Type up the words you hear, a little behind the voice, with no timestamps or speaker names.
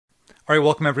All right,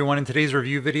 welcome everyone. In today's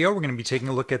review video, we're going to be taking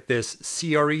a look at this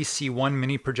CRE C1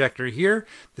 mini projector here.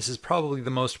 This is probably the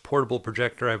most portable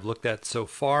projector I've looked at so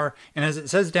far. And as it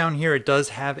says down here, it does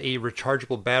have a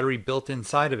rechargeable battery built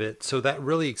inside of it. So that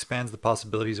really expands the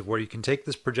possibilities of where you can take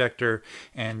this projector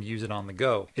and use it on the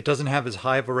go. It doesn't have as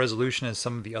high of a resolution as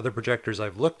some of the other projectors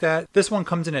I've looked at. This one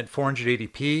comes in at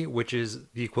 480p, which is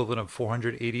the equivalent of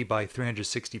 480 by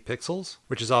 360 pixels,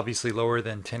 which is obviously lower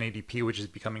than 1080p, which is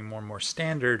becoming more and more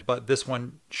standard. But this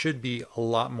one should be a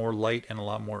lot more light and a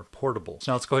lot more portable.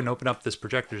 So now let's go ahead and open up this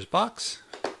projector's box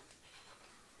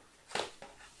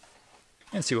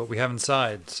and see what we have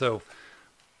inside. So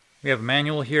we have a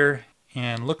manual here,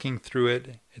 and looking through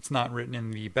it, it's not written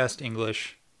in the best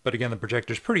English, but again, the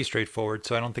projector's pretty straightforward,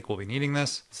 so I don't think we'll be needing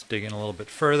this. Let's dig in a little bit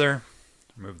further.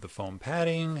 Remove the foam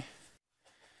padding.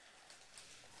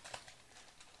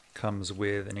 Comes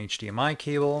with an HDMI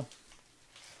cable.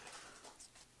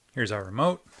 Here's our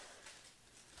remote.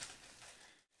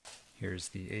 Here's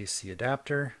the AC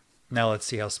adapter. Now let's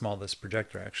see how small this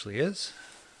projector actually is.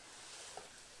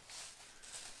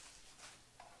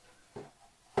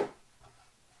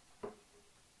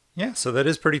 Yeah, so that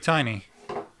is pretty tiny.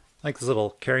 I like this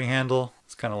little carry handle.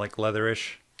 It's kind of like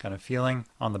leatherish kind of feeling.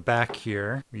 On the back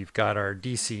here, we've got our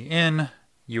DC in,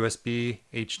 USB,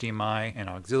 HDMI, and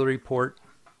auxiliary port.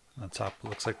 On the top, it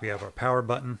looks like we have our power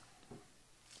button.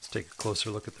 Let's take a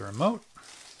closer look at the remote.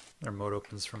 The remote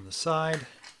opens from the side.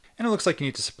 And it looks like you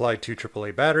need to supply two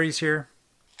AAA batteries here.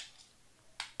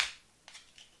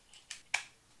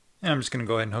 And I'm just going to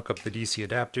go ahead and hook up the DC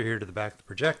adapter here to the back of the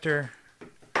projector.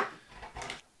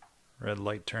 Red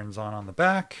light turns on the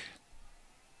back.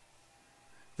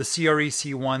 The CRE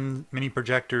C1 mini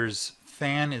projector's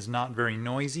fan is not very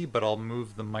noisy, but I'll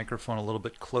move the microphone a little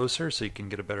bit closer so you can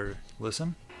get a better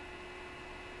listen.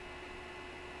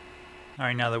 All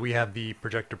right, now that we have the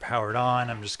projector powered on,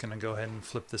 I'm just going to go ahead and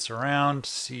flip this around,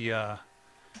 see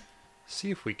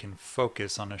if we can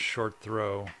focus on a short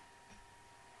throw.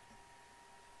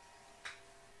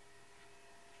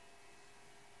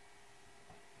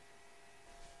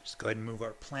 Just go ahead and move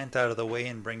our plant out of the way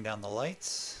and bring down the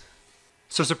lights.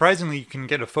 So surprisingly, you can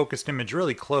get a focused image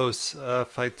really close.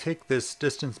 If I take this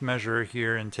distance measure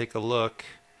here and take a look,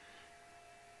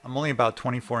 I'm only about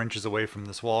 24 inches away from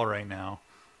this wall right now.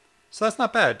 So that's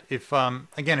not bad. If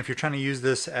again, if you're trying to use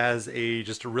this as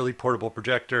just a really portable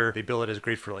projector, they bill it as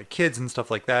great for like kids and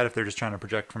stuff like that. If they're just trying to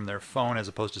project from their phone as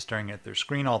opposed to staring at their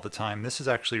screen all the time, this is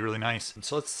actually really nice.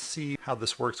 So let's see how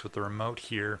this works with the remote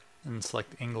here and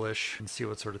select English and see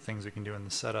what sort of things we can do in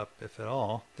the setup, if at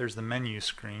all. There's the menu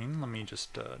screen. Let me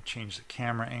just change the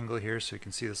camera angle here so you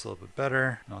can see this a little bit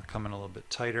better. And I'll come in a little bit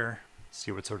tighter. See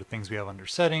what sort of things we have under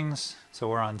settings. So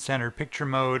we're on standard picture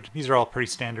mode. These are all pretty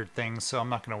standard things, so I'm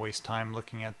not going to waste time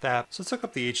looking at that. So let's hook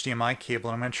up the HDMI cable,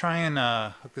 and I'm going to try and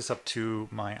hook this up to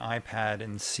my iPad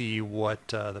and see what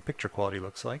the picture quality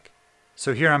looks like.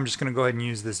 So here I'm just going to go ahead and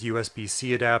use this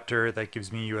USB-C adapter. That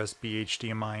gives me USB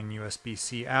HDMI and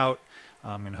USB-C out.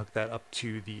 I'm going to hook that up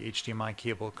to the HDMI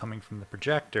cable coming from the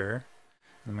projector.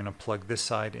 I'm going to plug this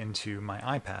side into my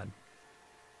iPad.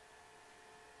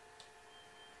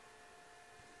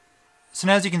 So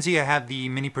now, as you can see, I have the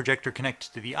mini projector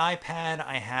connected to the iPad.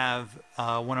 I have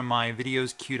one of my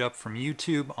videos queued up from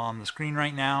YouTube on the screen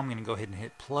right now. I'm going to go ahead and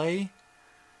hit play.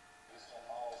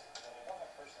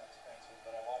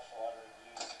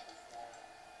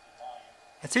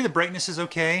 I'd say the brightness is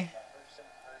okay.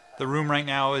 The room right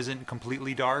now isn't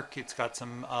completely dark. It's got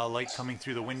some light coming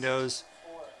through the windows.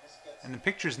 And the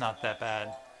picture's not that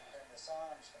bad.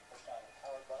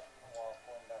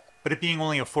 But it being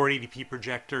only a 480p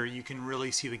projector, you can really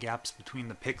see the gaps between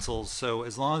the pixels. So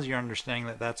as long as you're understanding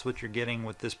that that's what you're getting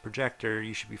with this projector,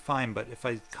 you should be fine. But if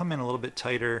I come in a little bit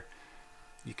tighter,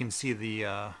 you can see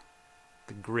the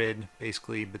grid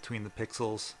basically between the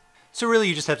pixels. So really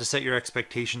you just have to set your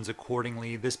expectations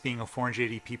accordingly. This being a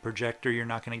 480p projector, you're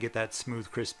not going to get that smooth,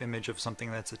 crisp image of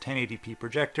something that's a 1080p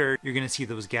projector. You're going to see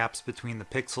those gaps between the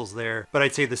pixels there. But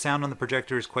I'd say the sound on the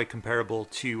projector is quite comparable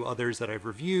to others that I've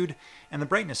reviewed, and the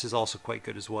brightness is also quite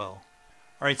good as well.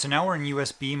 Alright, so now we're in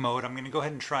USB mode. I'm going to go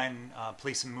ahead and try and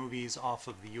play some movies off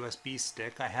of the USB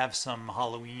stick. I have some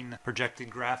Halloween projected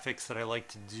graphics that I like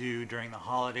to do during the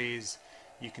holidays.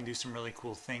 You can do some really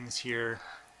cool things here,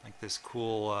 like this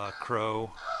cool crow,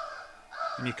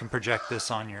 and you can project this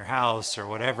on your house or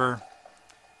whatever.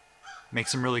 Make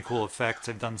some really cool effects.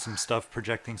 I've done some stuff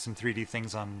projecting some 3D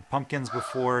things on pumpkins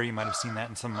before. You might have seen that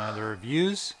in some of my other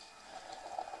reviews.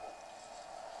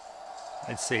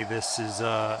 I'd say this is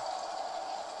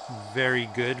very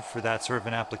good for that sort of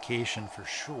an application for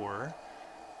sure.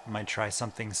 I might try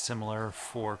something similar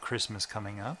for Christmas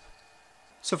coming up.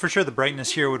 So for sure the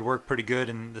brightness here would work pretty good,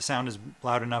 and the sound is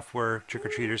loud enough where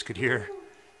trick-or-treaters could hear.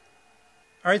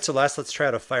 Alright, so last let's try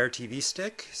out a FireTV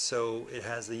stick. So it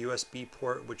has the USB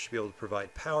port which should be able to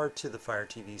provide power to the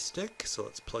FireTV stick. So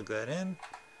let's plug that in.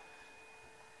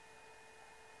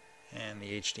 And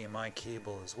the HDMI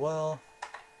cable as well.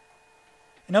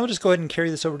 And now we'll just go ahead and carry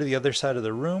this over to the other side of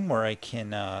the room where I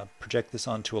can project this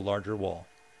onto a larger wall.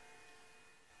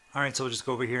 Alright, so we'll just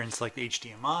go over here and select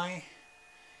HDMI.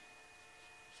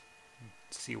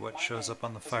 See what shows up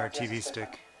on the FireTV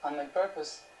stick. And my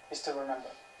purpose is to remember,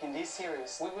 in this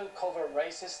series we will cover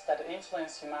races that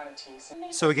influence humanity.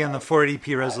 So again, the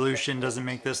 480p resolution doesn't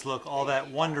make this look all that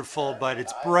wonderful, but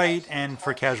it's bright, and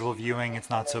for casual viewing it's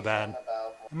not so bad.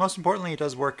 And most importantly, it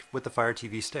does work with the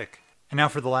FireTV stick. And now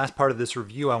for the last part of this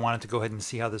review, I wanted to go ahead and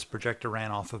see how this projector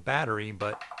ran off of battery,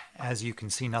 but as you can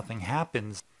see, nothing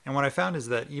happens. And what I found is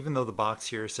that even though the box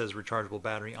here says rechargeable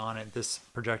battery on it, this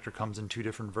projector comes in two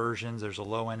different versions. There's a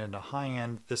low end and a high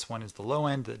end. This one is the low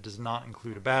end that does not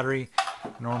include a battery.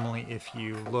 Normally, if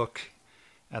you look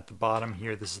at the bottom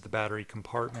here, this is the battery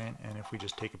compartment, and if we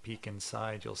just take a peek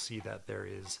inside, you'll see that there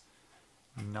is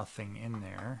nothing in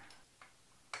there.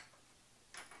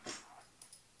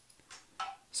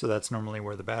 So that's normally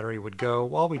where the battery would go.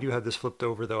 While we do have this flipped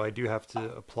over, though, I do have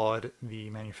to applaud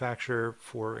the manufacturer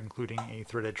for including a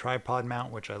threaded tripod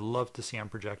mount, which I love to see on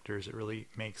projectors. It really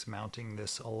makes mounting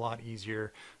this a lot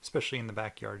easier, especially in the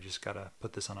backyard. You just gotta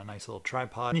put this on a nice little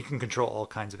tripod, and you can control all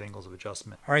kinds of angles of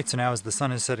adjustment. All right, so now as the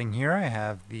sun is setting here, I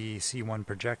have the C1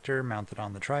 projector mounted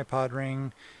on the tripod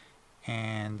ring,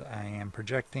 and I am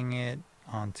projecting it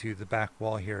onto the back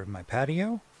wall here of my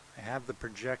patio. I have the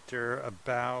projector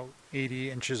about 80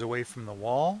 inches away from the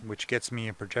wall, which gets me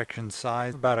a projection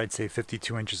size about, I'd say,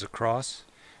 52 inches across.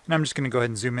 And I'm just going to go ahead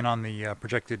and zoom in on the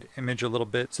projected image a little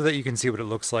bit so that you can see what it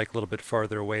looks like a little bit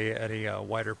farther away at a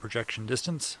wider projection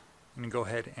distance. I'm going to go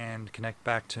ahead and connect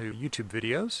back to YouTube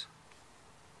videos.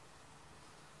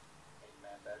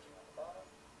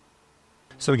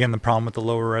 So again, the problem with the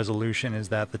lower resolution is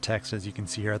that the text, as you can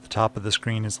see here at the top of the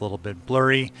screen, is a little bit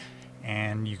blurry.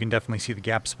 And you can definitely see the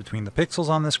gaps between the pixels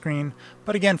on the screen.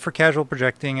 But again, for casual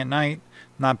projecting at night,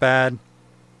 not bad,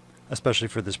 especially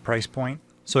for this price point.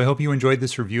 So I hope you enjoyed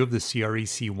this review of the CRE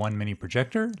C1 mini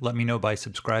projector. Let me know by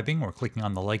subscribing or clicking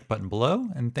on the like button below,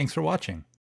 and thanks for watching.